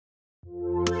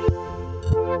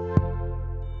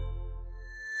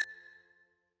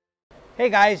Hey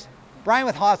guys, Brian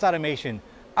with Haas Automation.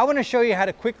 I want to show you how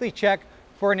to quickly check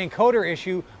for an encoder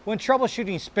issue when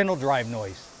troubleshooting spindle drive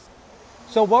noise.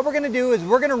 So what we're going to do is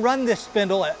we're going to run this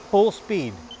spindle at full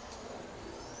speed.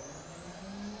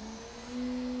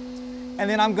 And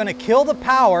then I'm going to kill the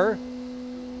power.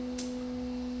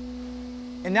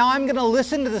 And now I'm going to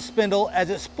listen to the spindle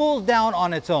as it spools down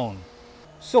on its own.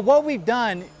 So what we've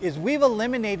done is we've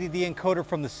eliminated the encoder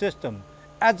from the system.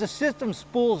 As the system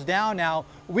spools down now,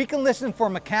 we can listen for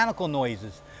mechanical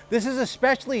noises. This is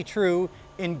especially true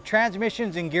in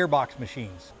transmissions and gearbox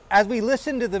machines. As we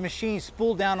listen to the machine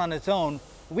spool down on its own,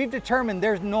 we've determined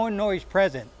there's no noise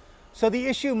present. So the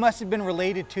issue must have been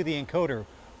related to the encoder.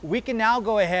 We can now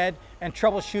go ahead and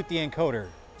troubleshoot the encoder.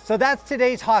 So that's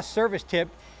today's Haas service tip.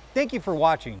 Thank you for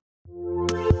watching.